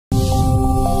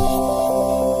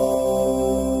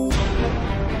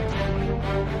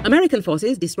American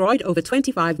forces destroyed over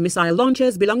 25 missile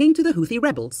launchers belonging to the Houthi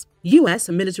rebels. US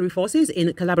military forces,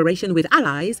 in collaboration with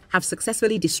allies, have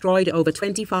successfully destroyed over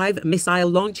 25 missile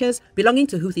launchers belonging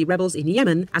to Houthi rebels in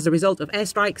Yemen as a result of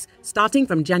airstrikes starting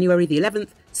from January the 11th,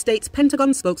 states Pentagon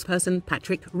spokesperson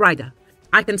Patrick Ryder.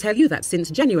 I can tell you that since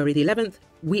January the 11th,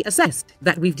 we assessed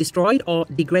that we've destroyed or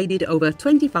degraded over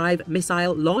 25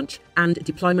 missile launch and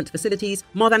deployment facilities,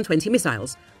 more than 20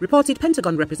 missiles, reported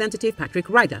Pentagon representative Patrick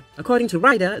Ryder. According to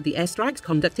Ryder, the airstrikes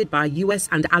conducted by US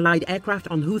and allied aircraft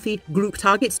on Houthi group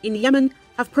targets in Yemen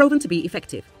have proven to be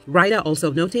effective. Ryder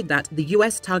also noted that the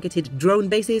US targeted drone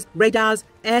bases, radars,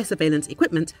 air surveillance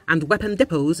equipment, and weapon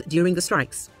depots during the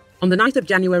strikes. On the night of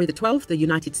January the 12th, the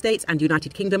United States and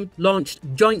United Kingdom launched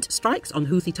joint strikes on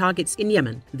Houthi targets in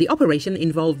Yemen. The operation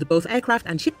involved both aircraft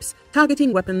and ships,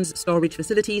 targeting weapons storage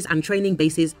facilities and training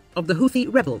bases of the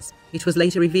Houthi rebels. It was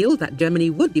later revealed that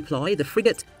Germany would deploy the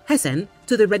frigate Kherson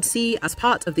to the Red Sea as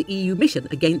part of the EU mission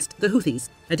against the Houthis.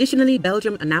 Additionally,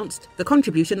 Belgium announced the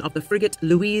contribution of the frigate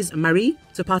Louise Marie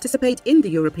to participate in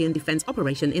the European defense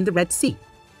operation in the Red Sea.